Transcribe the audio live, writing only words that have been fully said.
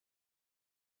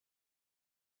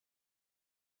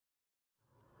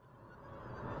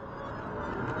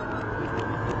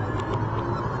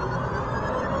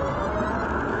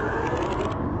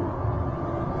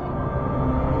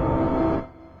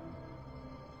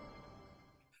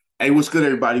Hey, what's good,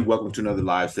 everybody? Welcome to another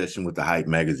live session with the Hype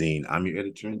Magazine. I'm your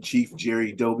editor-in-chief,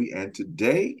 Jerry Doby, and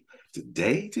today,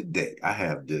 I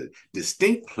have the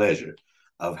distinct pleasure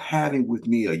of having with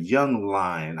me a young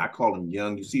lion. I call him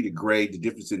young. You see the gray, the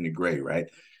difference in the gray, right?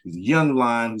 He's a young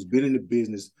lion who's been in the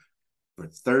business for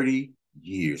 30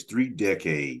 years, 3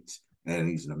 decades, and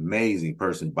he's an amazing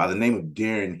person by the name of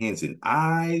Darrin Henson.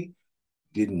 I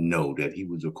didn't know that he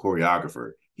was a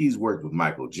choreographer. He's worked with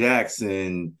Michael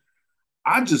Jackson.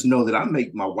 I just know that I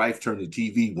make my wife turn the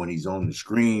TV when he's on the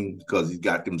screen because he's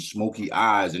got them smoky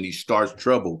eyes and he starts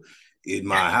trouble in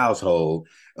my household.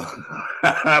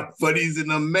 But he's an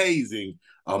amazing,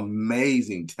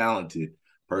 talented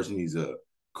person. He's a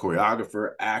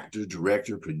choreographer, actor,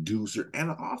 director, producer,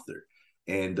 and an author.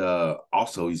 And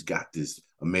also, he's got this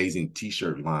amazing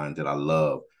t-shirt line that I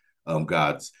love,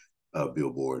 God's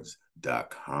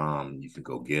billboards.com. You can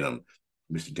go get them.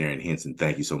 Mr. Darrin Henson,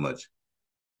 thank you so much.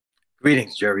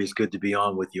 Greetings, Jerry. It's good to be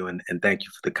on with you, and thank you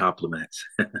for the compliments.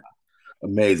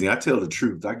 Amazing. I tell the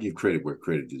truth. I give credit where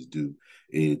credit is due.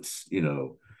 It's,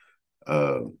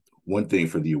 uh, one thing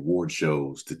for the award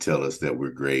shows to tell us that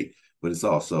we're great, but it's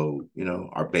also,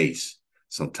 our base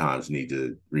sometimes need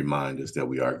to remind us that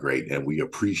we are great and we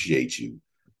appreciate you.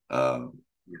 Um,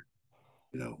 you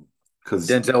know, because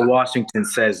Denzel Washington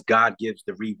says God gives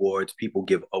the rewards, people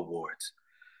give awards.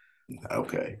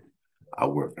 okay, I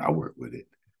work with it.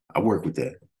 I work with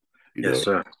that. You Yes, know,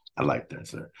 sir. I like that,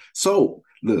 sir. So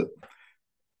look,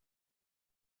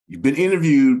 you've been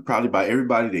interviewed probably by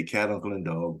everybody that cat, uncle, and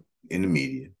dog in the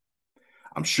media.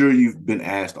 I'm sure you've been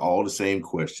asked all the same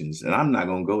questions, and I'm not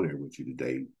going to go there with you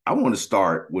today. I want to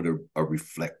start with a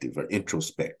reflective or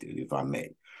introspective, if I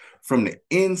may. From the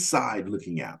inside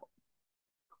looking out,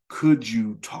 could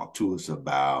you talk to us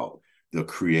about the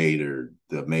creator,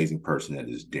 the amazing person that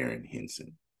is Darrin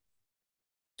Henson?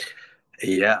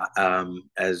 Yeah,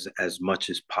 as much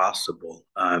as possible.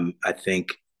 I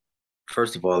think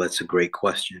first of all, that's a great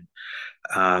question,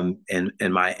 and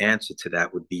my answer to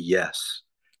that would be yes.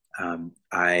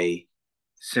 I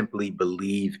simply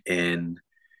believe in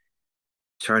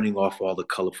turning off all the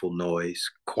colorful noise,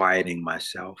 quieting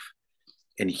myself,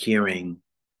 and hearing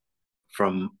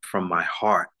from my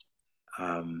heart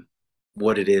um,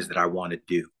 what it is that I want to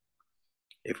do.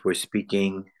 If we're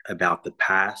speaking about the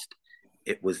past,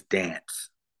 it was dance.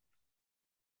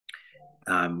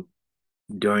 Um,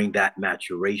 During that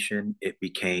maturation, it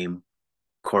became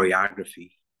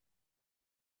choreography,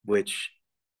 which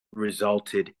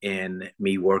resulted in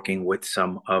me working with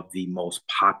some of the most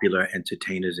popular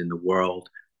entertainers in the world: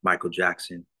 Michael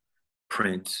Jackson,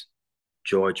 Prince,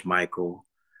 George Michael,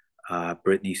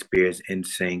 Britney Spears,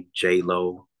 NSYNC, J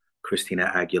Lo,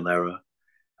 Christina Aguilera,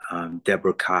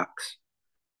 Deborah Cox,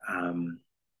 um,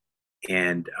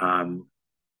 and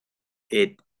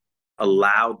it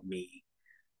allowed me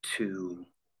to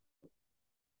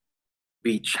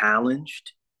be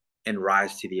challenged and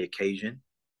rise to the occasion.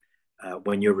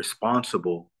 When you're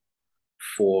responsible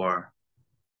for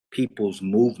people's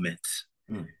movements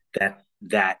Mm.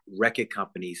 that record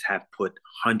companies have put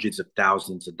hundreds of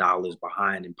thousands of dollars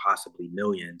behind and possibly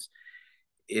millions,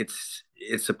 it's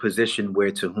a position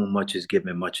where to whom much is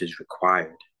given, much is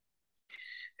required.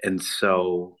 And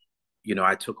so,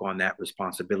 I took on that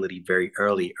responsibility very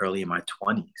early in my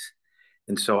 20s.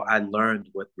 And so I learned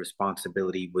what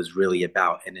responsibility was really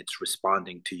about, and it's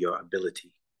responding to your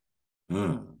ability.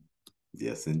 Mm.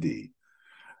 Yes, indeed.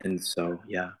 And so,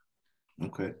 yeah.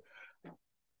 Okay.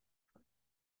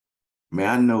 May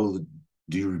I know,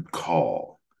 do you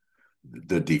recall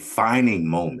the defining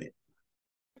moment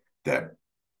that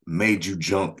made you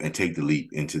jump and take the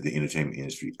leap into the entertainment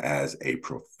industry as a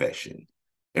profession?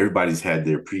 Everybody's had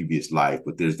their previous life,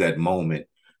 but there's that moment.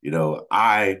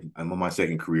 I'm on my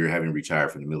second career, having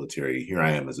retired from the military. Here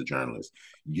I am as a journalist.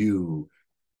 You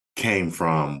came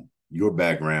from your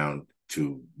background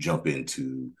to jump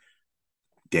into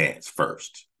dance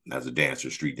first as a dancer,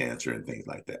 street dancer, and things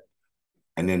like that.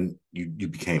 And then you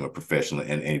became a professional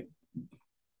and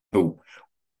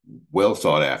well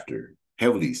sought after,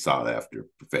 heavily sought after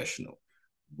professional.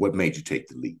 What made you take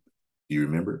the leap? Do you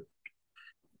remember?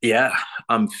 Yeah,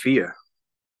 fear.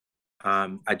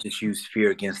 I just use fear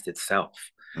against itself.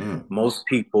 Mm. Most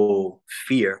people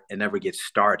fear and never get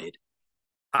started.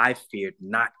 I feared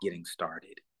not getting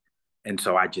started. And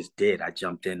so I just did. I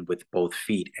jumped in with both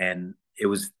feet. And it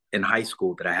was in high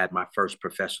school that I had my first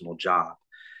professional job.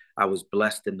 I was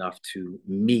blessed enough to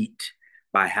meet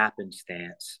by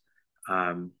happenstance,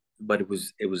 but it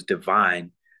was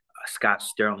divine. Scott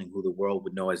Sterling, who the world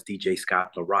would know as DJ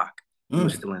Scott LaRock, he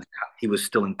was Mm. still in he was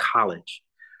still in college.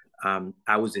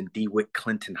 I was in DeWitt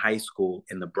Clinton High School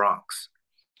in the Bronx,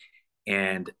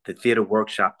 And the theater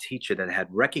workshop teacher that had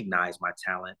recognized my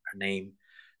talent, her name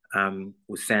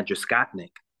was Sandra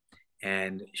Skotnick.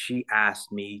 And she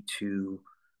asked me to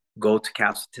go to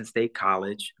Castleton State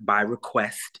College by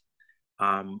request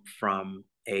from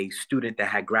a student that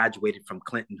had graduated from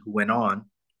Clinton who went on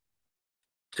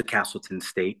to Castleton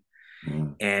State,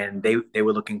 Mm. and they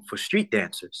were looking for street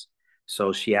dancers.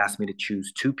 So she asked me to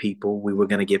choose two people. We were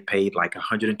going to get paid like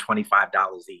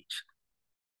 $125 each,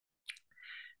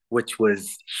 which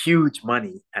was huge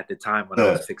money at the time when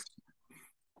I was 16.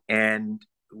 And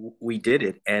we did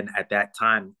it. And at that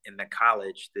time in the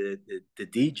college, the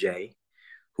DJ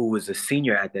who was a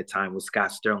senior at that time was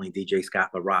Scott Sterling, DJ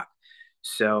Scott LaRock.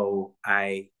 So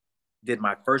I did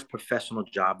my first professional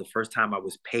job. The first time I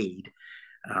was paid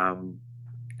um,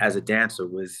 as a dancer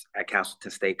was at Castleton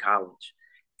State College.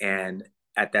 And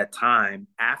at that time,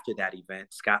 after that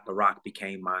event, Scott LaRock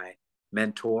became my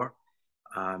mentor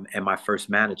and my first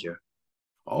manager.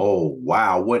 Oh,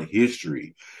 wow. What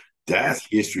history. That's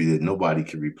history that nobody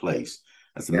can replace.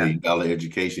 That's a Yeah. $1 million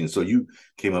education. So you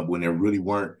came up when there really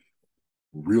weren't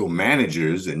real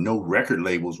managers and no record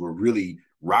labels were really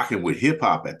rocking with hip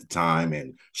hop at the time,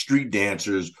 and street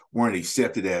dancers weren't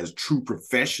accepted as true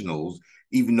professionals,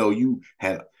 even though you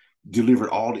had delivered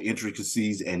all the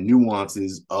intricacies and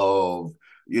nuances of,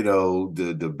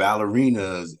 the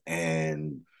ballerinas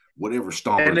and whatever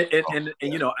stomping. And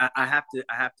you know, I have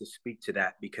to speak to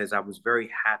that because I was very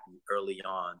happy early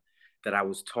on that I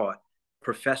was taught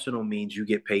professional means you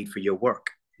get paid for your work.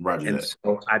 Roger And that.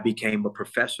 so I became a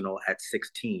professional at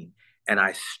 16 and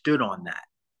I stood on that.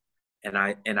 And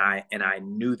I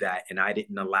knew that and I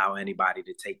didn't allow anybody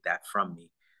to take that from me.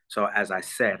 So as I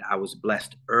said, I was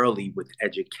blessed early with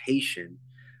education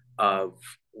of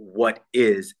what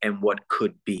is and what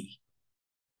could be.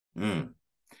 Mm.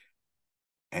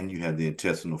 And you had the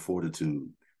intestinal fortitude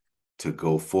to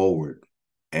go forward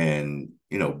and,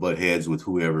 butt heads with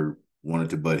whoever wanted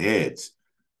to butt heads.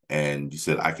 And you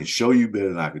said, I can show you better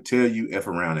than I could tell you. F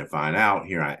around and find out.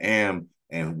 Here I am.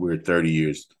 And we're 30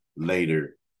 years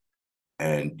later,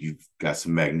 and you've got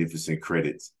some magnificent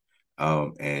credits.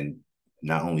 And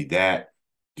not only that,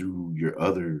 through your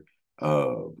other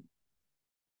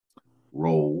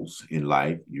roles in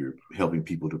life, you're helping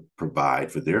people to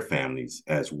provide for their families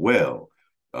as well,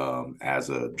 as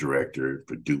a director,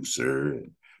 producer,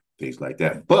 and things like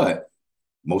that. But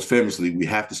most famously, we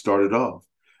have to start it off.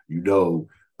 You know,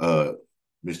 uh,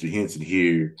 Mr. Henson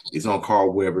here is on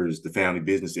Carl Weber's The Family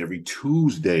Business every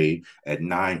Tuesday at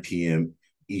 9 p.m.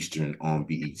 Eastern on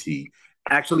BET.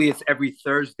 Actually, it's every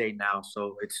Thursday now,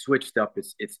 so it's switched up.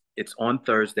 It's on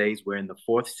Thursdays. We're in the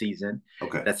fourth season.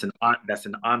 Okay. That's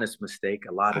an honest mistake.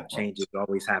 A lot of changes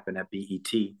always happen at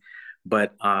BET,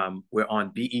 but we're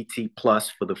on BET Plus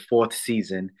for the fourth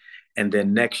season, and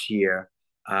then next year,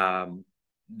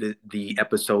 the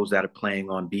episodes that are playing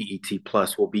on BET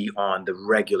Plus will be on the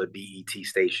regular BET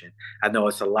station. I know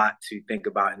it's a lot to think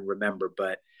about and remember,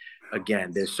 but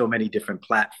again, there's so many different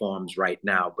platforms right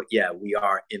now. But yeah, we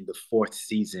are in the fourth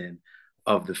season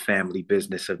of The Family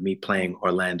Business of me playing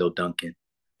Orlando Duncan.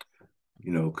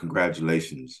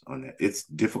 Congratulations on that. It's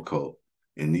difficult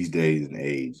in these days and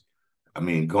age. I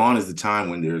mean, gone is the time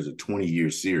when there's a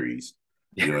 20-year series.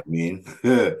 You know what I mean?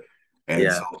 And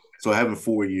Yeah. so having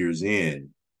 4 years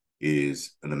in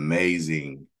is an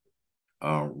amazing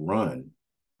run,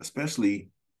 especially,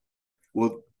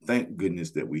 well, thank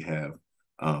goodness that we have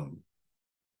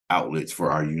outlets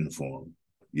for our uniform,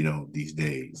 these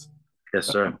days. Yes,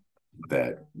 sir.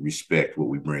 That respect what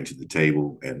we bring to the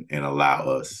table and allow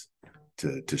us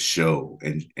to show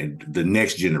and the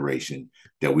next generation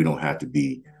that we don't have to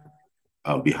be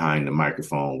behind the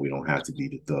microphone. We don't have to be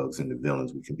the thugs and the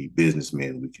villains. We can be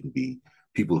businessmen. We can be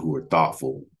people who are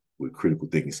thoughtful with critical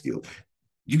thinking skills.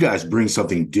 You guys bring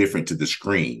something different to the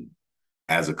screen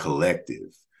as a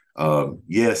collective.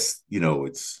 Yes,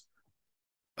 it's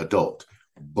adult,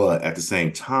 but at the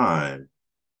same time,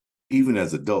 even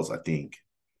as adults, I think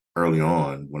early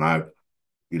on when I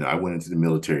went into the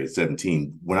military at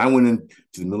 17. When I went into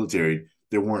the military,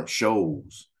 there weren't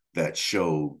shows that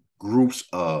showed groups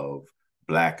of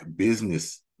Black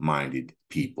business-minded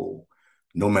people,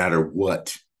 no matter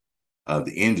what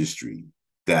the industry,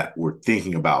 that were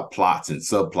thinking about plots and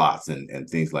subplots and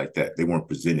things like that. They weren't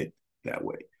presented that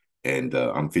way. And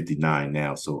I'm 59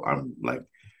 now, so I'm like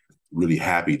really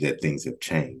happy that things have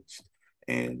changed.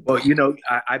 And well,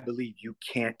 I believe you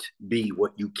can't be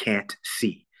what you can't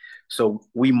see. So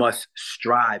we must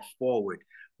strive forward.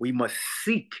 We must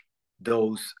seek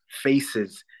those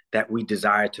faces that we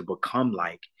desire to become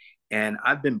like. And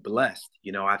I've been blessed.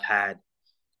 I've had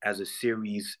as a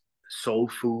series Soul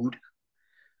Food,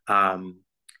 um,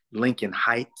 Lincoln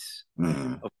Heights,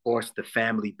 Mm-hmm. of course, The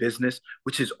Family Business,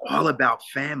 which is all about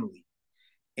family.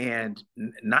 And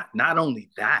not only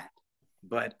that,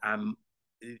 but I'm,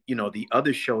 the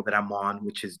other show that I'm on,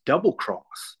 which is Double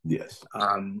Cross, Yes.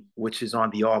 which is on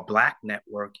the All Black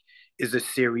Network, is a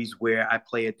series where I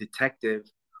play a detective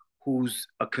who's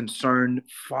a concerned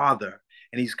father,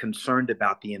 and he's concerned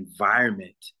about the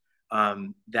environment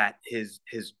that his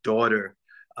daughter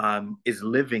is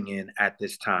living in at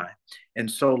this time. And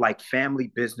so, like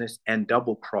Family Business and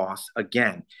Double Cross,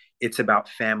 again, it's about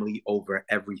family over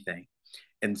everything.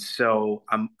 And so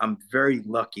I'm very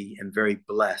lucky and very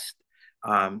blessed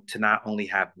to not only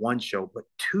have one show, but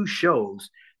two shows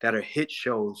that are hit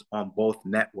shows on both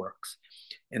networks.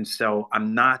 And so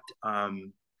I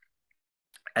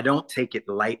don't take it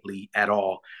lightly at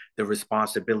all, the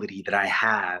responsibility that I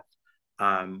have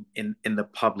in the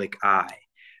public eye.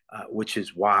 Which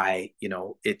is why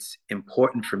it's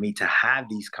important for me to have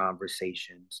these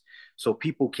conversations so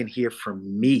people can hear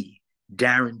from me,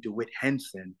 Darrin DeWitt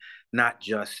Henson, not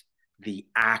just the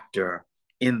actor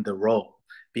in the role.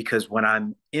 Because when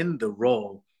I'm in the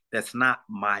role, that's not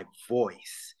my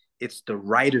voice; it's the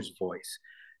writer's voice.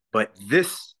 But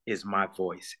this is my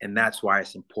voice, and that's why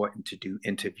it's important to do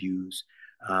interviews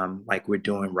like we're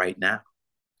doing right now.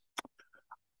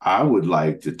 I would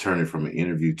like to turn it from an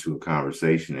interview to a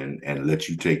conversation and let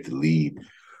you take the lead.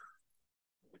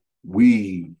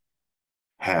 We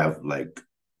have like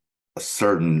a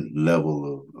certain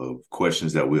level of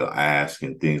questions that we'll ask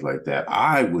and things like that.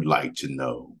 I would like to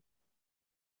know,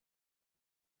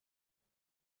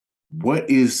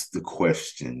 what is the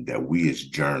question that we as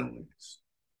journalists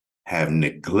have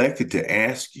neglected to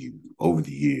ask you over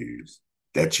the years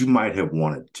that you might have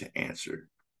wanted to answer?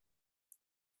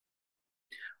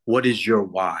 What is your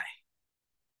why?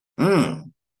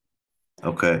 Mm,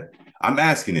 okay. I'm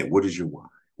asking it. What is your why?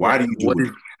 Why Yeah. do you do what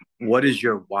you What is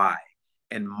your why?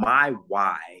 And my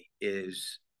why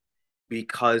is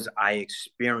because I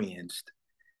experienced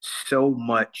so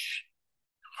much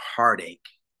heartache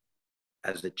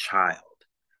as a child,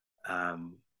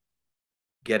 um,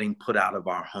 getting put out of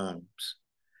our homes.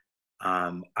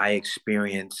 I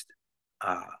experienced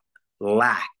uh,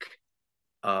 lack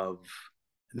of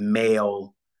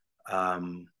male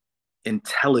um,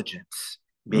 intelligence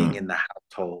being mm, in the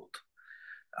household.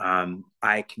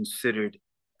 I considered,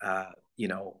 you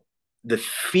know, the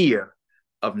fear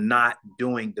of not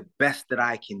doing the best that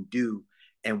I can do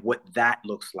and what that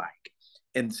looks like.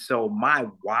 And so my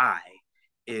why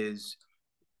is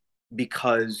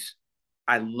because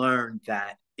I learned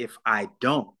that if I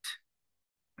don't,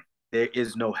 there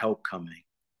is no help coming.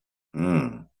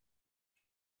 mm.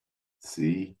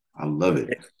 See, I love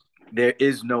it. There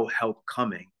is no help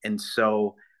coming. And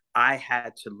so I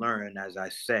had to learn, as I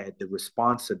said, the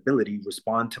responsibility,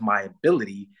 respond to my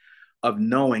ability of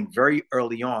knowing very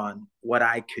early on what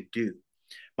I could do.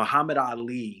 Muhammad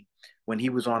Ali, when he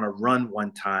was on a run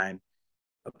one time,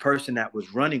 a person that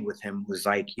was running with him was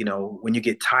like, when you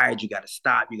get tired, you got to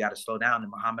stop, you got to slow down.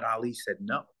 And Muhammad Ali said,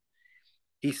 no.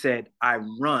 He said, I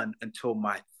run until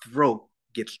my throat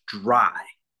gets dry.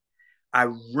 I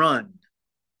run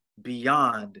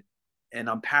beyond, and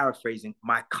I'm paraphrasing,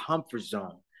 my comfort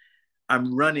zone.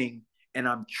 I'm running and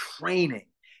I'm training.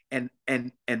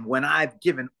 And when I've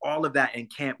given all of that and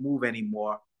can't move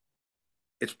anymore,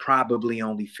 it's probably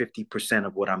only 50%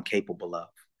 of what I'm capable of.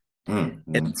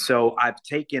 Mm-hmm. And so I've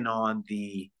taken on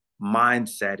the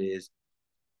mindset is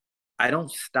I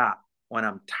don't stop when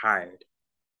I'm tired.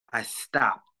 I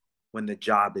stop when the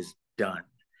job is done.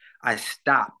 I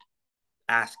stop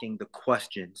asking the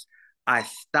questions. I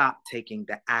stop taking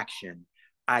the action.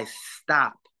 I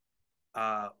stop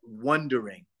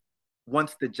wondering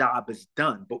once the job is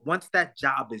done. But once that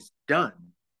job is done,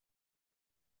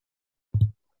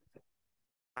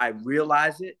 I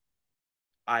realize it,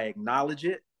 I acknowledge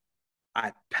it,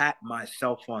 I pat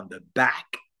myself on the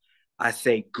back, I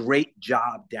say, great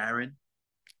job, Darrin.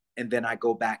 And then I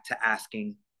go back to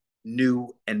asking new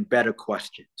and better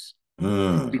questions.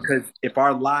 Mm, Because if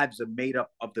our lives are made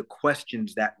up of the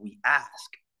questions that we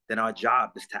ask, then our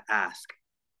job is to ask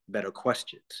better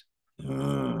questions.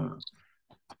 mm.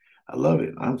 I love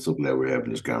it. I'm so glad we're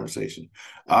having this conversation.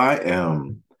 I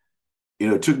am,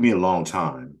 it took me a long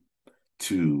time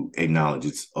to acknowledge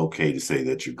it's okay to say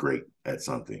that you're great at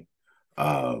something.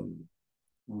 Um,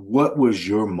 what was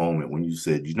your moment when you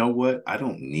said, you know what, I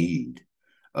don't need,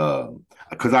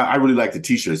 because I really like the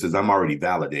t-shirt that says I'm already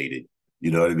validated.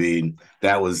 You know what I mean?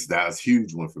 That was a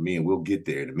huge one for me, and we'll get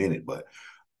there in a minute. But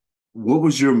what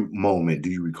was your moment, do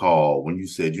you recall, when you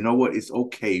said, you know what, it's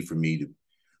okay for me to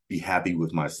be happy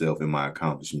with myself and my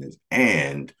accomplishments,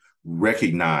 and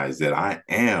recognize that I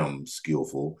am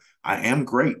skillful, I am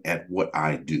great at what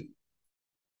I do.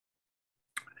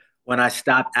 When I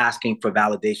stopped asking for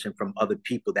validation from other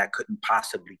people that couldn't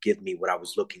possibly give me what I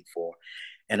was looking for.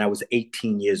 And I was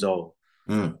 18 years old.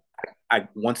 Mm.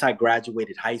 Once I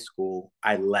graduated high school,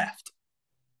 I left.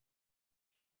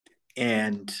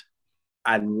 And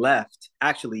I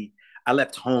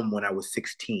left home when I was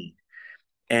 16.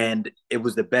 And it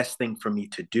was the best thing for me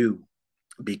to do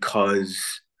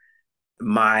because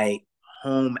my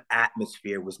home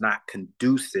atmosphere was not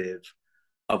conducive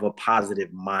of a positive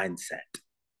mindset.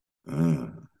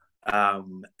 Mm.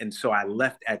 And so I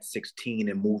left at 16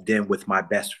 and moved in with my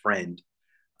best friend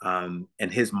and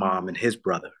his mom and his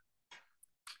brother.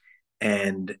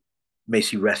 And may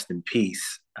she rest in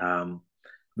peace,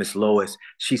 Miss Lois.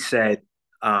 She said,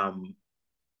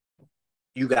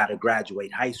 you got to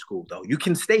graduate high school, though. You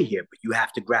can stay here, but you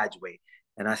have to graduate.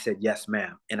 And I said, yes,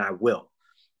 ma'am, and I will.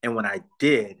 And when I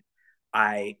did,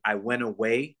 I went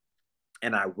away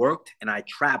and I worked and I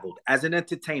traveled as an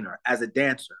entertainer, as a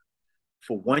dancer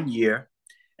for 1 year.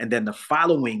 And then the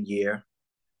following year,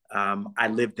 I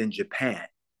lived in Japan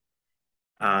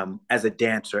as a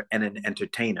dancer and an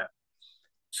entertainer.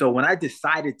 So when I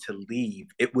decided to leave,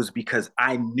 it was because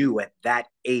I knew at that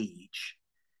age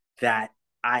that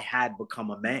I had become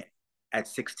a man at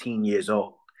 16 years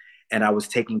old and I was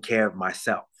taking care of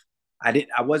myself.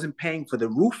 I wasn't paying for the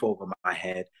roof over my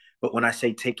head, but when I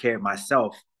say take care of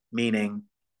myself, meaning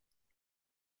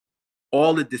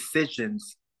all the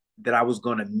decisions that I was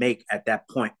going to make at that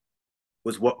point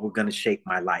was what were going to shape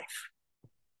my life.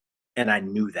 And I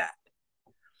knew that.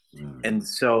 Mm. And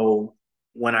so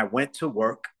when I went to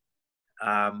work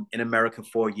in America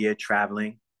for a year,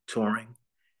 traveling, touring,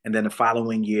 and then the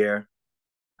following year,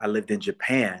 I lived in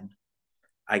Japan.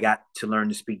 I got to learn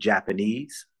to speak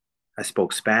Japanese. I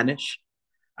spoke Spanish.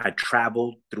 I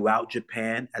traveled throughout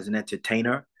Japan as an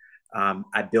entertainer.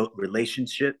 I built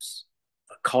relationships,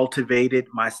 cultivated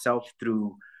myself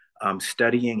through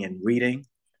studying and reading,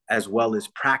 as well as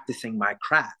practicing my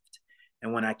craft.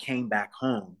 And when I came back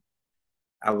home,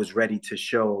 I was ready to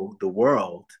show the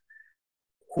world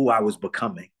who I was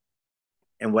becoming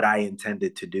and what I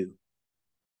intended to do.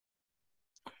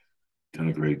 Done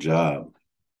a great job.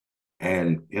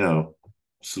 And,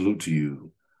 salute to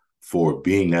you for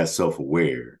being that self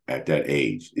aware at that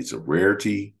age. It's a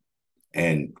rarity,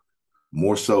 and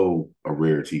more so a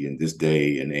rarity in this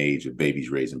day and age of babies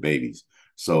raising babies.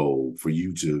 So for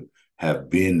you to have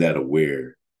been that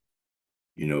aware,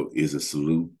 is a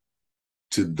salute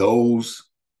to those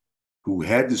who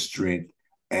had the strength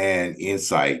and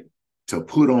insight to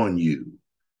put on you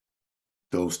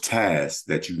those tasks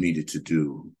that you needed to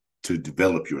do to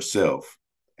develop yourself.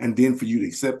 And then for you to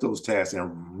accept those tasks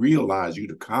and realize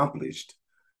you'd accomplished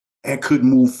and could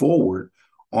move forward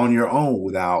on your own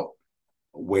without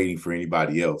waiting for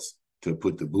anybody else to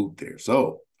put the boot there.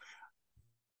 So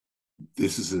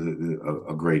this is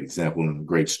a great example and a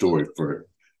great story for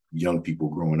young people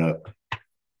growing up.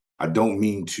 I don't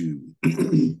mean to,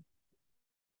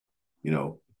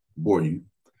 bore you,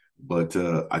 but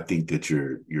I think that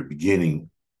your beginning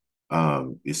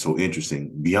is so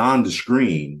interesting. Beyond the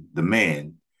screen, the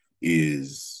man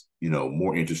is,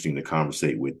 more interesting to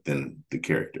conversate with than the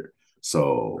character.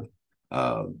 So,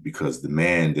 because the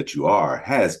man that you are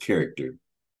has character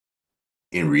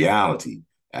in reality,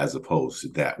 as opposed to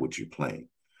that which you're playing.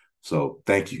 So,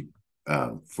 thank you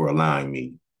for allowing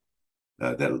me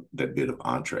that bit of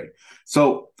entree.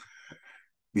 So,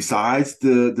 besides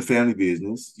the family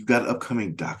business, you've got an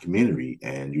upcoming documentary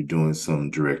and you're doing some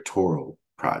directorial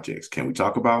projects. Can we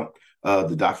talk about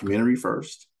the documentary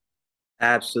first?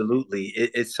 Absolutely.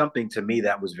 It's something to me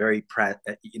that was very,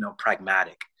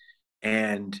 pragmatic.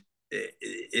 And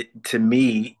to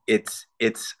me, it's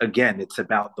again, it's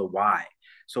about the why.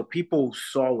 So people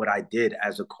saw what I did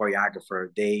as a choreographer.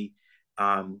 They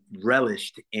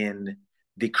relished in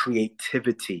the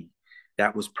creativity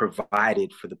that was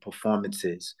provided for the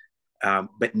performances.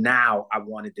 But now I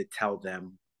wanted to tell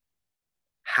them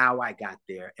how I got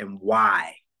there and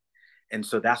why. And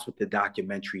so that's what the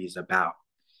documentary is about.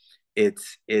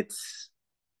 It's it's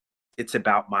it's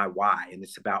about my why and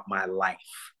it's about my life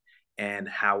and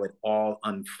how it all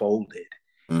unfolded.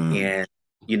 Mm. And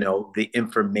the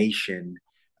information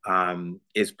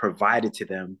is provided to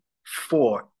them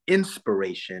for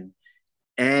inspiration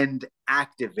and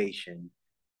activation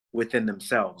within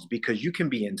themselves, because you can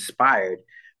be inspired,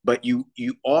 but you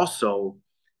also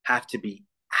have to be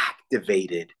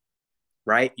activated,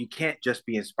 right? You can't just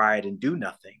be inspired and do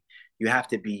nothing. You have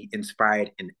to be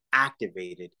inspired and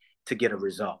activated to get a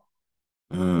result.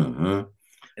 Mm-hmm.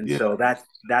 And Yeah. so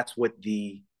that's what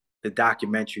the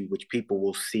documentary, which people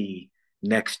will see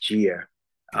next year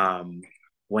um,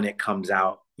 when it comes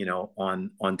out,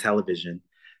 on television,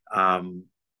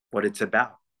 what it's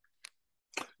about.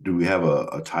 Do we have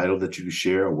a title that you can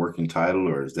share, a working title,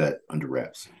 or is that under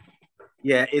wraps?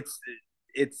 Yeah, it's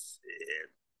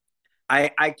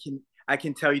I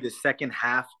can tell you the second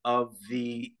half of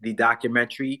the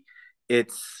documentary.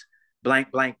 It's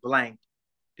blank blank blank,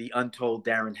 the untold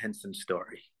Darrin Henson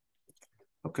story.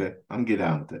 Okay, I'm getting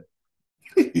down with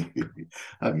that.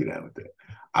 I'll get down with that.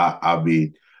 I'll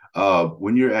be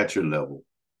when you're at your level,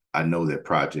 I know that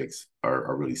projects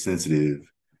are really sensitive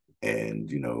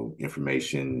and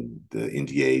information, the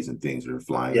NDAs and things are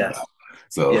flying Yes, about.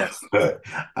 So yes.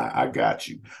 I got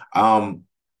you. Um,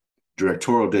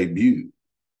 Directorial debut.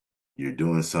 You're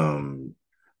doing some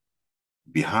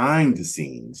behind the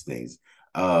scenes things.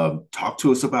 Talk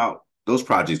to us about those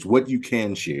projects, what you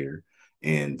can share,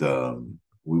 and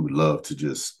we would love to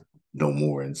just know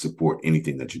more and support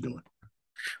anything that you're doing.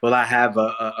 Well, I have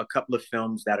a couple of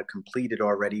films that are completed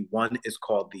already. One is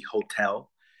called The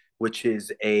Hotel, which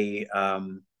is a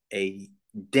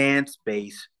dance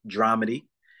based dramedy.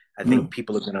 I think Mm.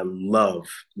 people are going to love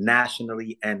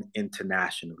nationally and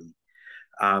internationally.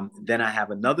 Then I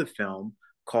have another film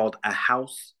called A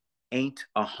House Ain't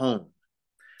a Home,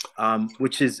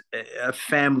 which is a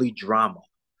family drama,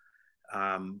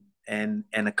 and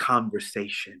a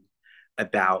conversation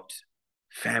about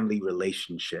family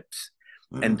relationships.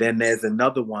 And Mm. then there's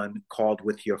another one called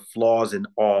With Your Flaws and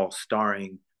All,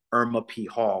 starring Irma P.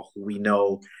 Hall, who we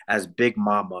know as Big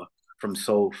Mama from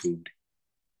Soul Food.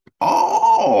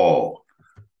 Oh,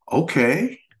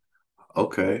 okay,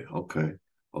 okay,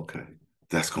 okay.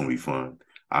 That's gonna be fun.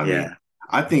 I mean, Yeah.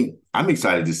 I think I'm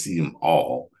excited to see them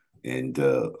all, and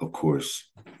of course,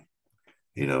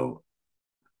 you know,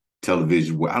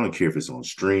 television. Well, I don't care if it's on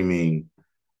streaming.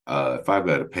 If I've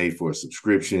got to pay for a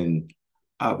subscription,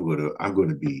 I'm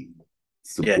gonna be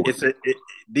Yeah, supporting.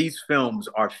 these films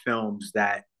are films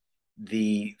that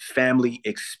the family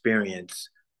experience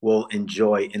will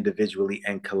enjoy individually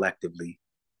and collectively.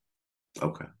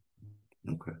 Okay,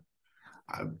 okay.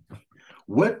 I,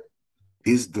 what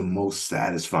is the most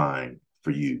satisfying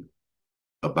for you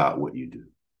about what you do?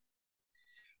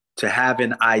 To have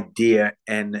an idea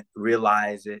and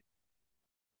realize it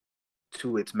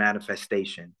to its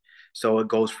manifestation. So it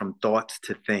goes from thoughts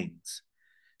to things.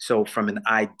 So from an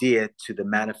idea to the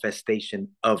manifestation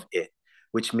of it,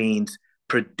 which means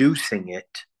producing it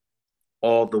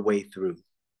all the way through.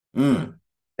 Mm.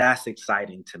 That's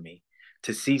exciting to me.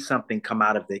 To see something come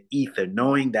out of the ether,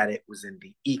 knowing that it was in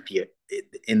the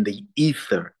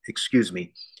ether, excuse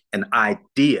me, an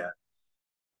idea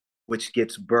which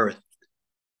gets birthed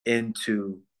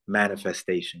into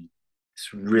manifestation.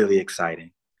 It's really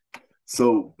exciting.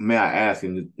 So may I ask,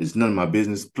 and it's none of my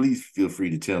business. Please feel free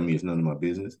to tell me it's none of my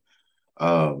business.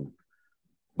 Um,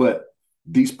 but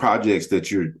these projects that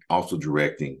you're also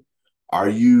directing, are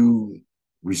you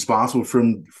responsible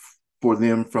for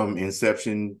them from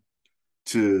inception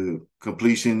to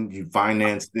completion? You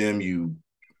finance them, you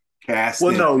cast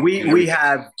Well, them, no, we and we everything.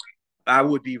 have. I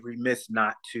would be remiss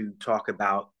not to talk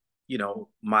about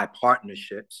my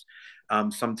partnerships.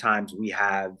 Sometimes we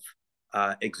have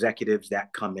executives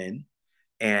that come in,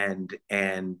 and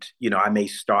I may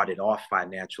start it off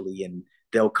financially, and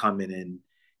they'll come in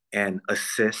and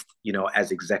assist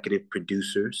as executive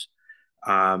producers.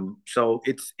 So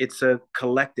it's a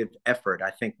collective effort.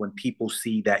 I think when people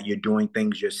see that you're doing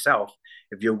things yourself,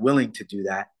 if you're willing to do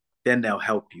that, then they'll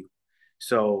help you.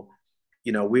 So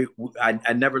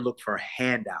I never look for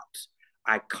handouts.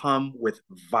 I come with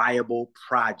viable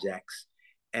projects,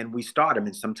 and we start them,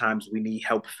 and sometimes we need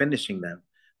help finishing them.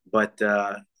 But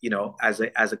as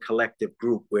a collective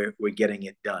group, we're getting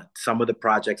it done. Some of the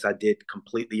projects I did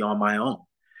completely on my own,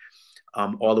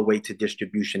 all the way to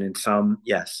distribution, and some,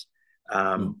 yes,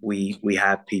 Mm. we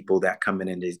have people that come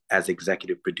in as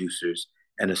executive producers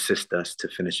and assist us to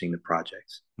finishing the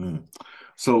projects. Mm.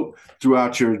 So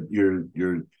throughout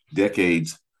your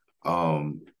decades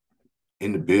um,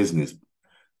 in the business,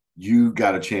 you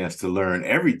got a chance to learn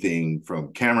everything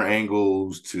from camera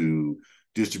angles to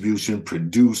distribution,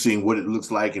 producing, what it looks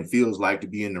like and feels like to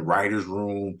be in the writer's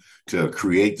room, to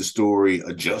create the story,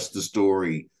 adjust the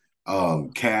story,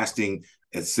 casting,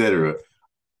 etc.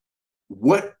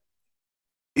 What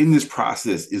in this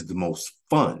process is the most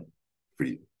fun for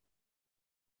you?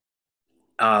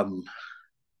 Um,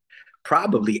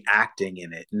 Probably acting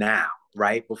in it now,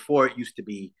 right? Before it used to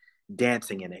be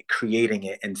dancing in it, creating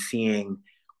it, and seeing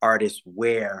artists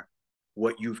wear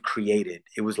what you've created.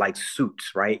 It was like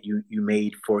suits, right? You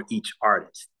made for each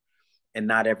artist, and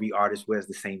not every artist wears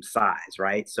the same size,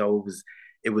 right? So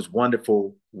it was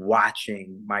wonderful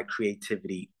watching my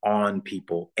creativity on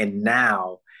people. And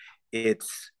now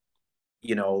it's,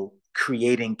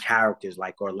 creating characters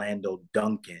like Orlando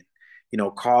Duncan.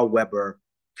 Carl Weber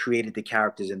created the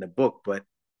characters in the book, but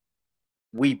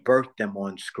we birthed them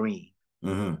on screen.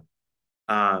 Mm-hmm.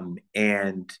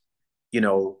 And you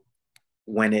know,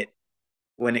 when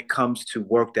it comes to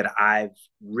work that I've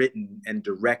written and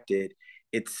directed,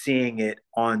 it's seeing it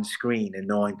on screen and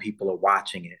knowing people are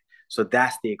watching it. So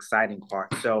that's the exciting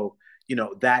part. So,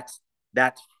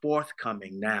 that's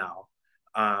forthcoming now.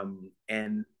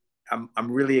 And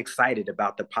I'm really excited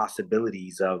about the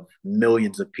possibilities of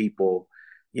millions of people,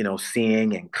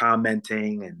 seeing and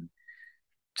commenting and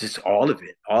just all of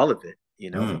it.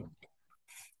 Mm.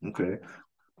 Okay.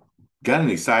 Got an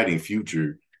exciting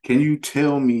future. Can you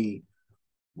tell me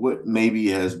what maybe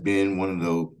has been one of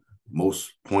the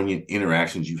most poignant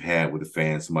interactions you've had with a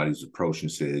fan? Somebody's approached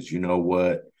and says, you know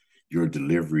what, your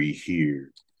delivery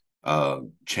here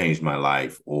changed my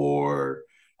life, or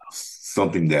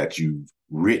something that you've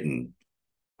written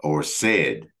or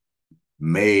said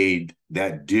made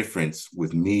that difference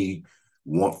with me,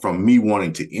 from me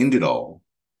wanting to end it all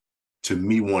to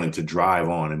me wanting to drive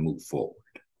on and move forward.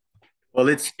 Well,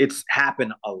 it's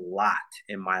happened a lot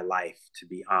in my life, to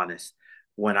be honest.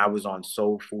 When I was on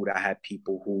Soul Food, I had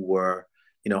people who were,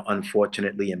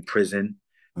 unfortunately in prison,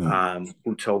 Mm,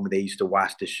 who told me they used to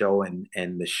watch the show, and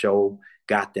the show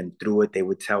got them through it. They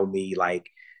would tell me like,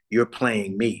 "You're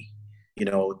playing me,"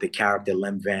 the character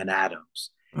Lem Van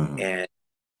Adams, mm, and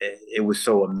it was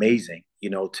so amazing,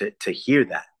 to hear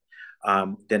that.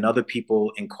 Then other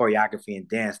people in choreography and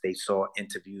dance, they saw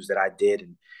interviews that I did,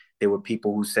 and there were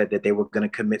people who said that they were going to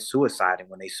commit suicide. And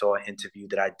when they saw an interview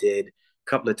that I did a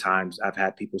couple of times, I've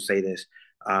had people say this,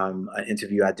 an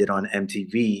interview I did on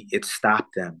MTV, it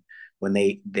stopped them when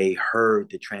they heard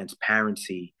the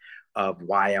transparency of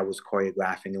why I was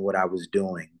choreographing and what I was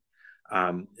doing.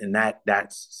 And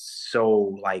that's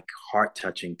so like heart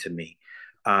touching to me.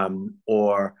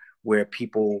 Or where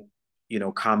people,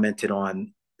 commented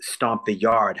on Stomp the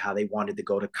Yard, how they wanted to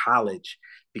go to college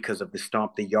because of the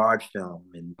Stomp the Yard film,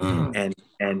 and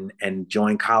mm, and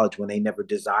join college when they never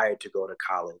desired to go to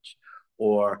college,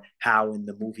 or how in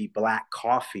the movie Black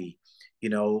Coffee,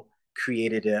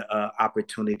 created a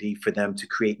opportunity for them to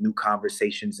create new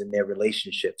conversations in their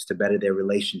relationships, to better their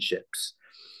relationships,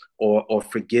 or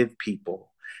forgive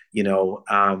people. The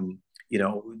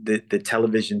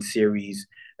television series,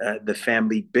 The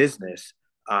Family Business,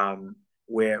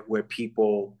 where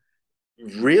people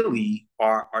really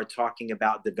are talking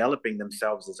about developing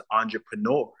themselves as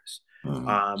entrepreneurs,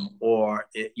 mm, or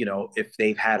if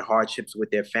they've had hardships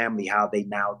with their family, how they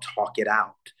now talk it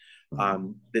out.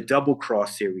 mm, The Double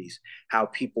Cross series, how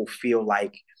people feel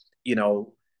like, you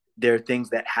know there are things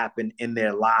that happen in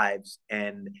their lives,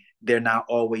 and they're not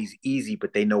always easy,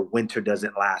 but they know winter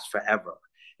doesn't last forever,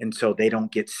 and so they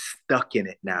don't get stuck in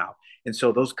it now. And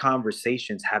so those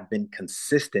conversations have been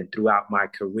consistent throughout my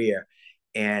career,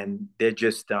 and they're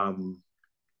just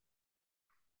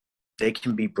they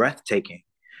can be breathtaking,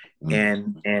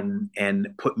 mm,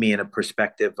 and put me in a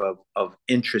perspective of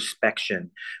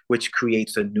introspection, which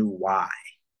creates a new why.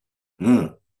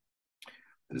 mm.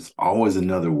 There's always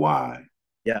another why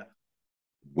Yeah.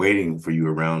 waiting for you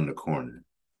around the corner.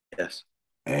 Yes.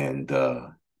 And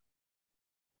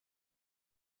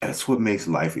that's what makes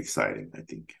life exciting, I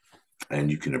think. And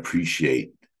you can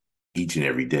appreciate each and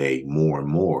every day more and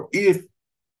more if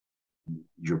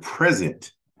you're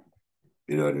present.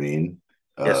 You know what I mean?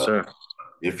 Yes, Uh, sir.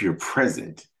 if you're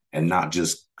present and not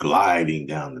just gliding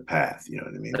down the path. You know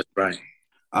what I mean? That's right.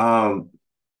 Um,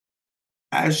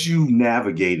 as you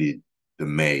navigated the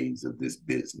maze of this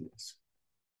business,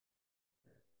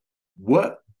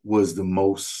 what was the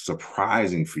most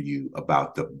surprising for you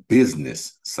about the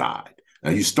business side?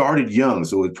 Now, you started young,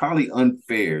 so it's probably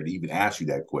unfair to even ask you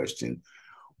that question,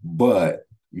 but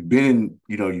you've been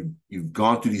in, you've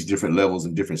gone through these different levels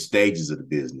and different stages of the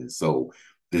business. So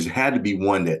there's had to be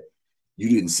one that you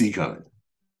didn't see coming.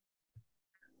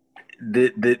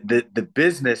 The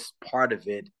business part of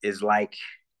it is like,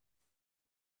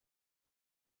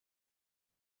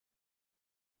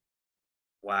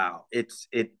 wow,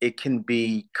 it can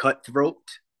be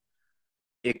cutthroat.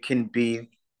 It can be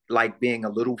like being a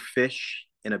little fish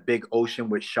in a big ocean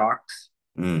with sharks.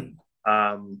 Mm,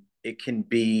 It can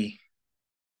be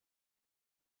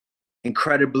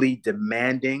incredibly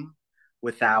demanding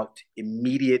without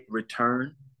immediate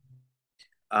return.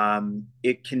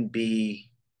 It can be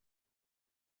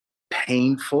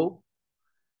painful,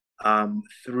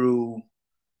 through,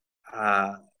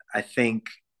 uh, I think,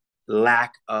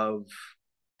 lack of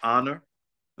honor.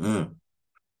 mm,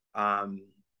 Um,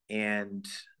 And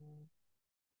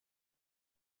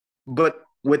but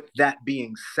with that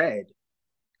being said,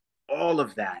 all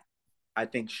of that I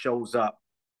think shows up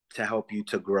to help you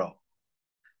to grow.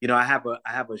 I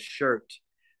have a shirt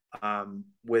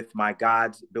with my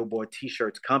God's Billboard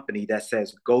T-shirts company that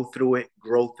says "Go through it,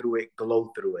 grow through it,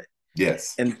 glow through it."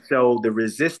 Yes. And so the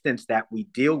resistance that we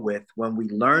deal with when we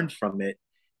learn from it,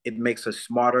 it makes us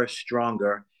smarter,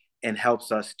 stronger, and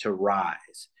helps us to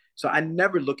rise. So I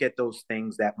never look at those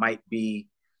things that might be,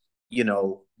 you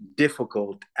know,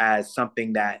 difficult as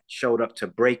something that showed up to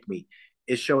break me.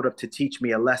 It showed up to teach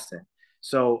me a lesson.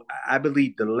 So I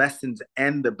believe the lessons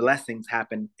and the blessings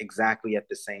happen exactly at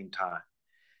the same time.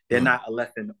 They're Mm. not a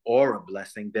lesson or a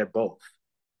blessing, they're both.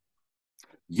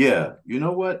 Yeah. You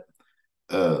know what?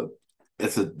 Uh,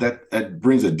 it's a that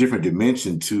brings a different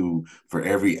dimension to, for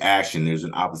every action, there's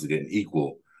an opposite and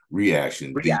equal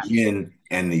reaction, the Reaction. yin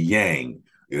and the yang.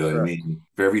 You know what I Sure. mean?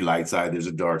 For every light side, there's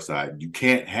a dark side. You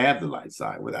can't have the light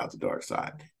side without the dark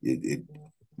side. It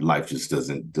life just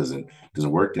doesn't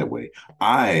work that way.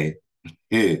 I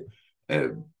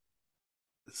am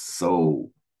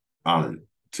so honored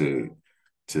to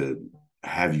to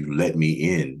have you let me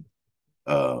in,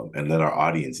 and let our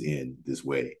audience in this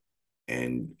way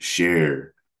and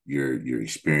share your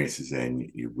experiences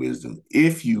and your wisdom.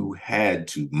 If you had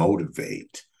to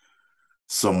motivate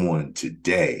someone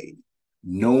today,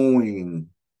 knowing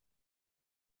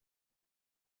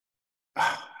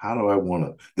how do I want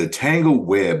to the tangled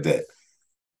web that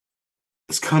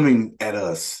is coming at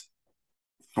us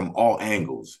from all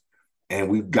angles, and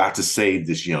we've got to save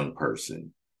this young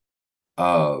person.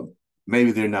 Uh,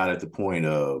 maybe they're not at the point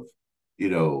of,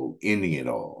 ending it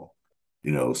all.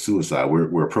 Suicide.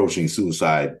 We're approaching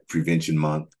Suicide Prevention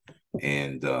Month,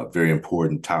 and very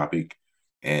important topic.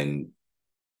 And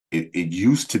it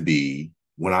used to be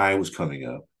when I was coming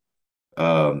up,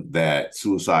 that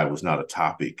suicide was not a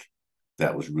topic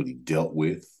that was really dealt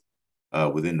with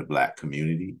within the Black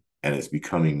community, and it's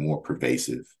becoming more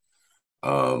pervasive.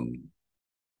 Um,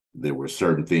 there were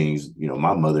certain things,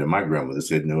 my mother and my grandmother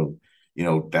said, no,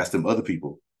 that's them other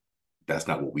people. That's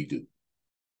not what we do.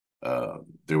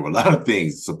 There were a lot of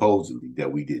things supposedly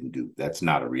that we didn't do. That's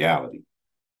not a reality,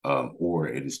 or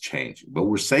it is changing. But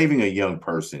we're saving a young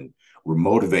person. We're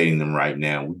motivating them right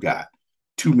now. We've got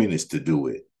 2 minutes to do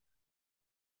it.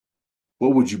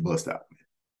 What would you bust out?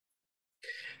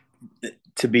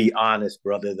 To be honest,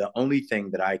 brother, the only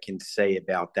thing that I can say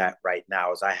about that right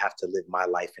now is I have to live my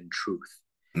life in truth.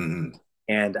 Mm-hmm.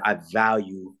 And I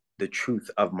value the truth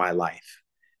of my life.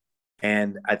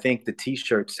 And I think the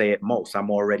t-shirts say it most.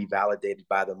 I'm already validated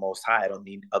by the Most High. I don't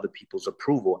need other people's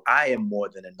approval. I am more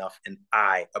than enough, and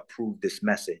I approve this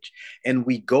message. And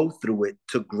we go through it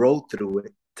to grow through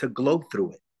it, to glow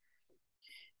through it.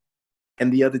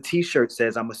 And the other t-shirt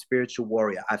says, I'm a spiritual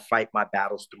warrior. I fight my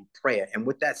battles through prayer. And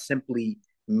what that simply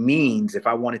means, if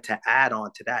I wanted to add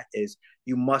on to that, is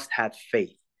you must have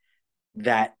faith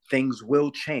that things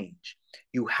will change.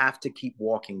 You have to keep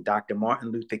walking. Dr.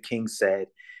 Martin Luther King said,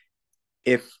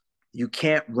 if you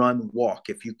can't run, walk.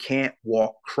 If you can't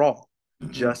walk, crawl.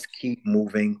 Mm-hmm. Just keep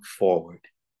moving forward.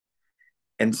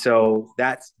 And so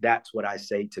that's what I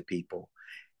say to people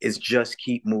is just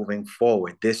keep moving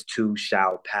forward. This too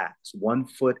shall pass, 1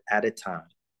 foot at a time,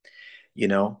 you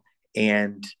know,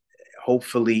 and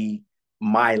hopefully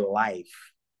my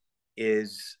life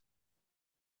is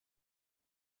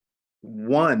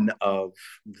one of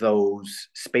those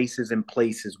spaces and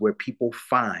places where people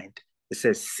find, it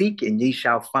says, seek and ye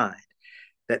shall find,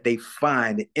 that they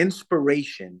find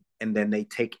inspiration and then they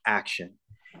take action.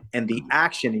 And the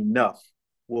action enough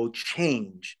will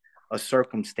change a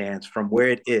circumstance from where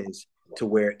it is to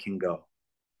where it can go.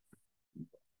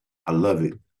 I love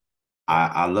it.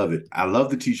 I love it. I love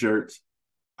the t-shirts.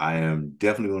 I am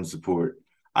definitely going to support.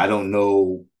 I don't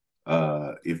know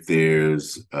if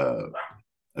there's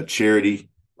a charity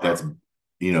that's,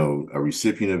 a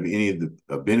recipient of any of the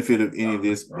a benefit of any of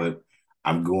this, but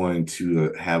I'm going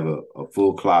to have a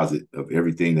full closet of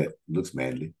everything that looks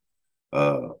manly.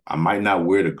 I might not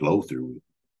wear the glow through it,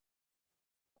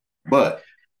 but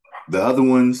the other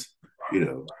ones, you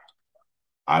know,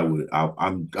 I'm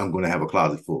going to have a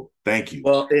closet full. Thank you.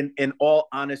 Well, in all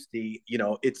honesty,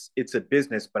 it's a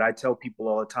business, but I tell people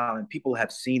all the time, and people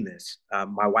have seen this.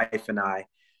 My wife and I,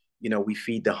 we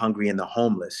feed the hungry and the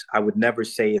homeless. I would never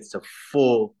say it's a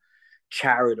full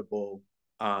charitable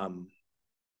um,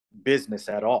 business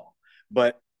at all,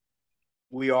 but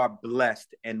we are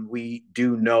blessed, and we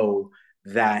do know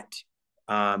that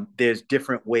there's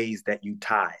different ways that you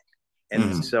tithe, and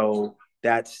Mm-hmm. so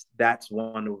that's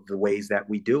one of the ways that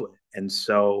we do it. And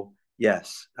so,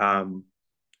 yes,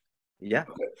 Yeah.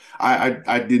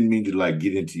 I didn't mean to like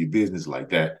get into your business like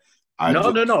that. I No,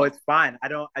 just no, no, it's fine.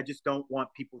 I just don't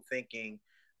want people thinking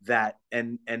that,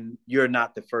 and you're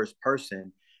not the first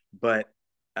person, but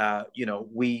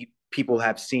we people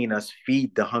have seen us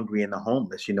feed the hungry and the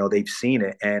homeless. They've seen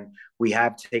it, and we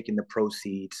have taken the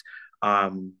proceeds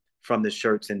from the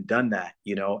shirts and done that.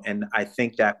 And I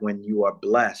think that when you are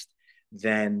blessed,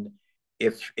 then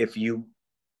if you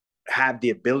have the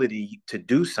ability to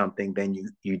do something, then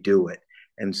you do it.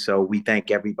 And so we thank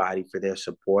everybody for their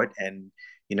support, and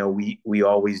we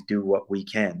always do what we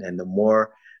can, and the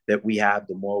more that we have,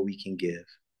 the more we can give.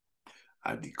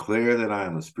 I declare that I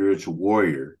am a spiritual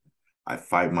warrior. I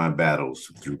fight my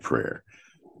battles through prayer.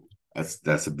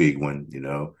 That's a big one, you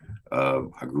know.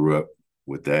 I grew up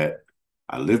with that.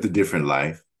 I lived a different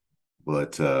life,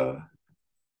 but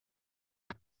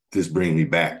this brings me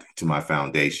back to my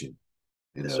foundation,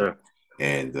 you Yes, know, sir.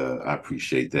 and I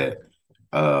appreciate that.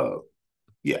 Uh,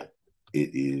 yeah,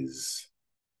 it is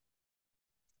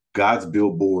God's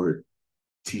Billboard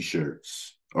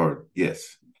t-shirts, or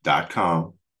yes,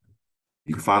 .com.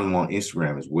 You can find them on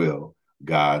Instagram as well.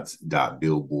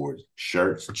 God's.billboard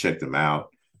shirts. Check them out.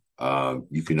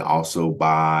 You can also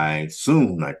buy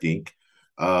soon, I think,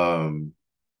 um,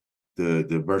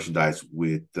 the merchandise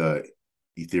with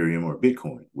Ethereum or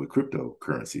Bitcoin with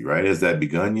cryptocurrency, right? Has that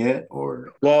begun yet?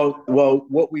 Or Well,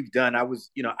 what we've done,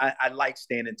 I like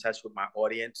staying in touch with my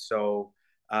audience. So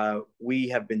we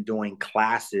have been doing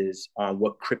classes on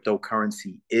what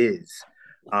cryptocurrency is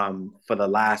for the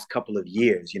last couple of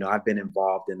years. I've been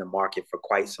involved in the market for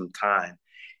quite some time.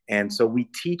 And so we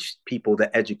teach people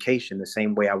the education the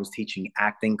same way I was teaching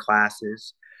acting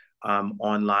classes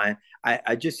online.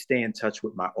 I just stay in touch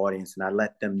with my audience, and I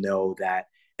let them know that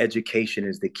education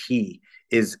is the key,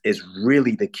 is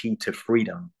really the key to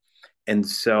freedom. And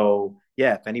so,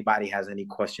 yeah, if anybody has any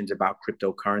questions about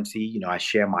cryptocurrency, I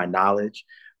share my knowledge.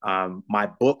 My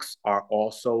books are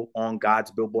also on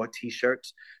God's Billboard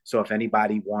t-shirts. So if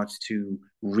anybody wants to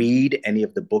read any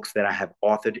of the books that I have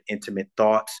authored, Intimate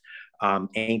Thoughts,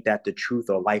 Ain't That the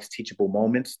Truth, or Life's Teachable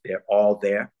Moments, they're all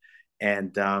there.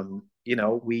 And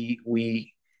we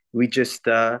just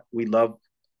we love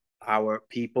our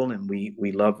people, and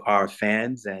we love our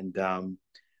fans, and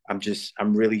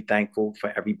I'm really thankful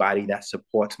for everybody that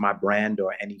supports my brand,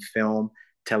 or any film,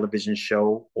 television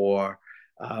show, or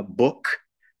book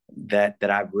that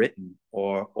I've written,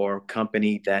 or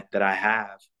company that I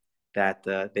have, that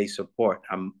they support.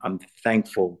 I'm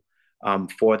thankful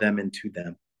for them and to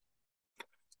them.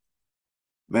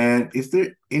 man, is there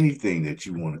anything that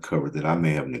you want to cover that I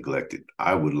may have neglected?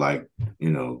 I would like,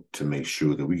 to make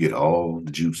sure that we get all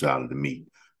the juice out of the meat,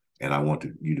 and I want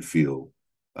you to feel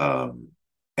um,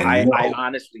 and I know.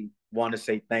 honestly want to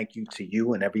say thank you to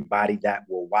you and everybody that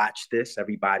will watch this,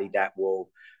 everybody that will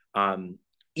um,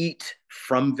 eat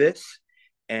from this,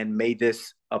 and may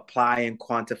this apply and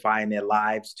quantify in their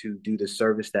lives to do the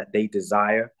service that they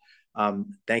desire.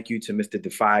 Thank you to Mr.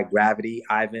 Defy Gravity,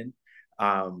 Ivan.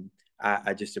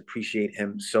 I just appreciate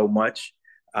him so much.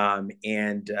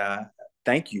 And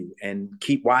thank you, and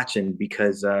keep watching,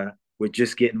 because we're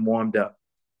just getting warmed up.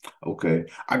 Okay.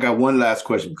 I got one last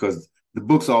question because the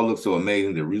books all look so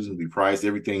amazing. They're reasonably priced.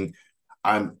 Everything.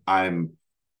 I'm.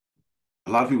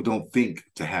 A lot of people don't think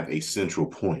to have a central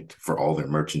point for all their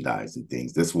merchandise and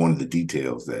things. That's one of the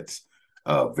details that's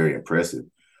very impressive.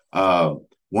 Uh,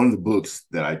 one of the books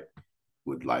that I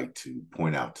would like to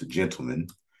point out to gentlemen: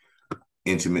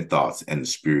 Intimate Thoughts and the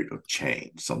Spirit of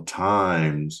Change.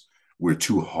 Sometimes we're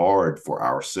too hard for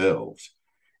ourselves,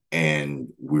 and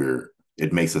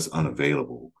it makes us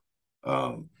unavailable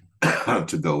um,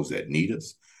 to those that need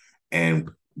us. And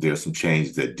there's some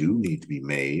changes that do need to be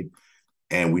made,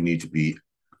 and we need to be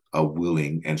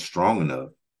willing and strong enough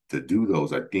to do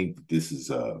those. I think this is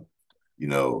an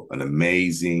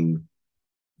amazing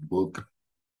book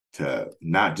to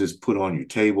not just put on your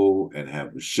table and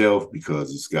have a shelf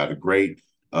because it's got a great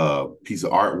piece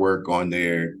of artwork on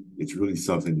there. It's really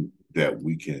something that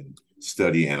we can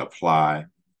study and apply.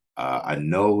 I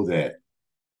know that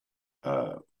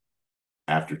uh,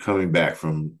 after coming back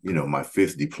from my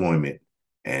fifth deployment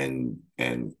and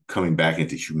coming back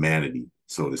into humanity,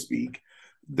 so to speak,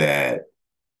 that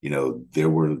there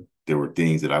were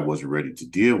things that I wasn't ready to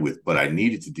deal with, but I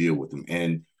needed to deal with them.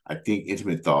 And I think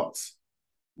Intimate Thoughts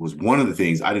was one of the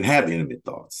things. I didn't have intimate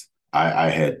thoughts. I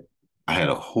had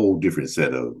a whole different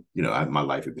set of, my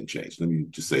life had been changed. Let me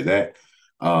just say that.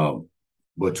 Um,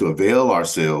 but to avail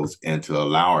ourselves and to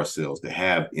allow ourselves to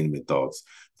have intimate thoughts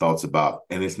about,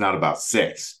 and it's not about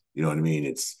sex, you know what I mean?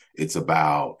 It's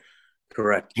about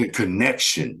Correct.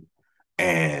 connection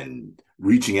and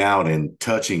reaching out and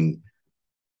touching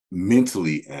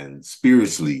mentally and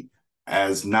spiritually,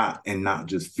 as not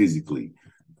just physically.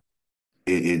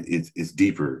 It's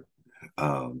deeper,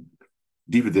 um,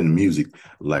 deeper than the music,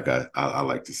 like I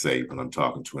like to say when I'm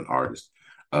talking to an artist.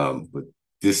 But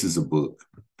this is a book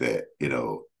that,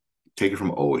 take it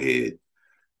from old head.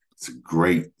 It's a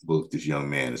great book this young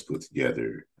man has put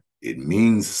together. It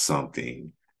means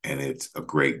something, and it's a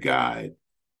great guide,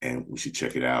 and we should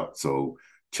check it out. So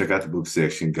check out the book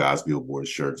section,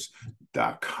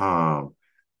 godsbillboardshirts.com.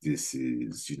 This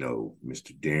is,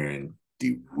 Mr. Darrin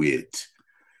DeWitt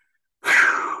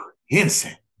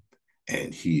Henson,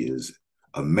 and he is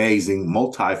amazing,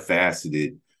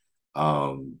 multifaceted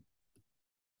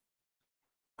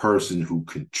person who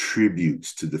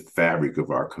contributes to the fabric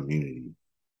of our community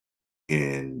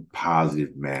in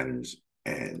positive manners.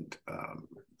 And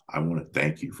I want to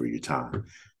thank you for your time.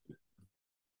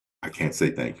 I can't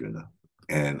say thank you enough.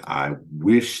 And I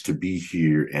wish to be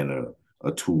here and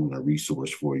a tool and a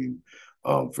resource for you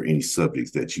for any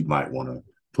subjects that you might want to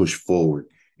push forward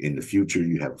in the future.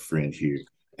 You have a friend here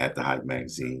at the Hype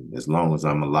Magazine. As long as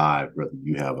I'm alive, brother,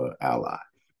 you have an ally,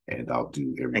 and I'll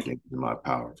do everything in my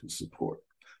power to support.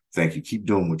 Thank you. Keep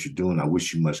doing what you're doing. I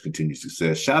wish you much continued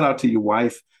success. Shout out to your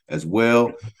wife as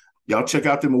well. Y'all check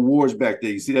out them awards back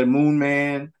there. You see that Moon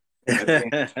Man?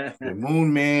 The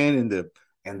Moon Man and the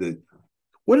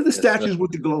what are the statues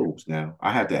with the globes now?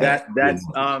 I have to ask.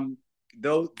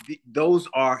 Those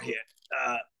are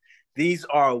these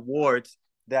are awards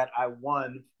that I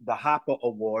won, the Hopper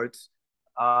Awards,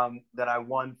 that I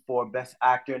won for Best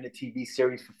Actor in a TV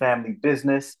Series for Family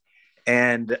Business.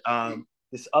 And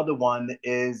this other one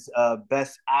is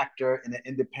Best Actor in an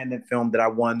Independent Film that I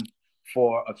won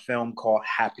for a film called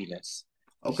Happiness.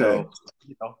 Okay.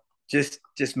 So, just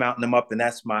mounting them up. And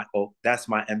that's my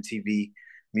MTV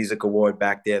Music Award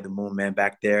back there, the Moon Man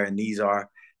back there. And these are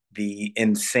the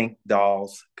NSYNC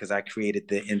dolls, because I created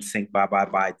the NSYNC Bye Bye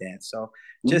Bye dance. So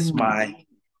just my,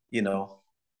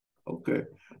 Okay.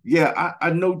 Yeah,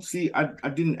 I know. See, I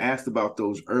didn't ask about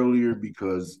those earlier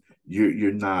because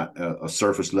you're not a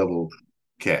surface level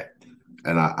cat,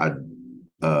 and I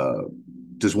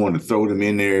just wanted to throw them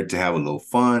in there to have a little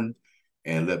fun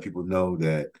and let people know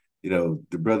that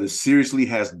the brother seriously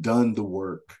has done the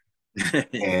work,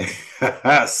 and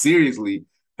seriously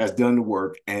has done the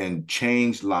work and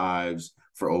changed lives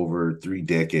for over 3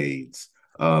 decades.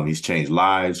 He's changed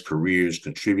lives, careers,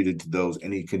 contributed to those,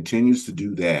 and he continues to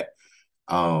do that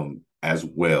as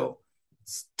well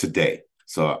today.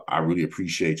 So I really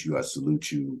appreciate you. I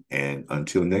salute you. And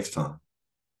until next time.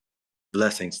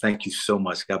 Blessings. Thank you so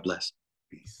much. God bless.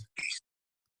 Peace.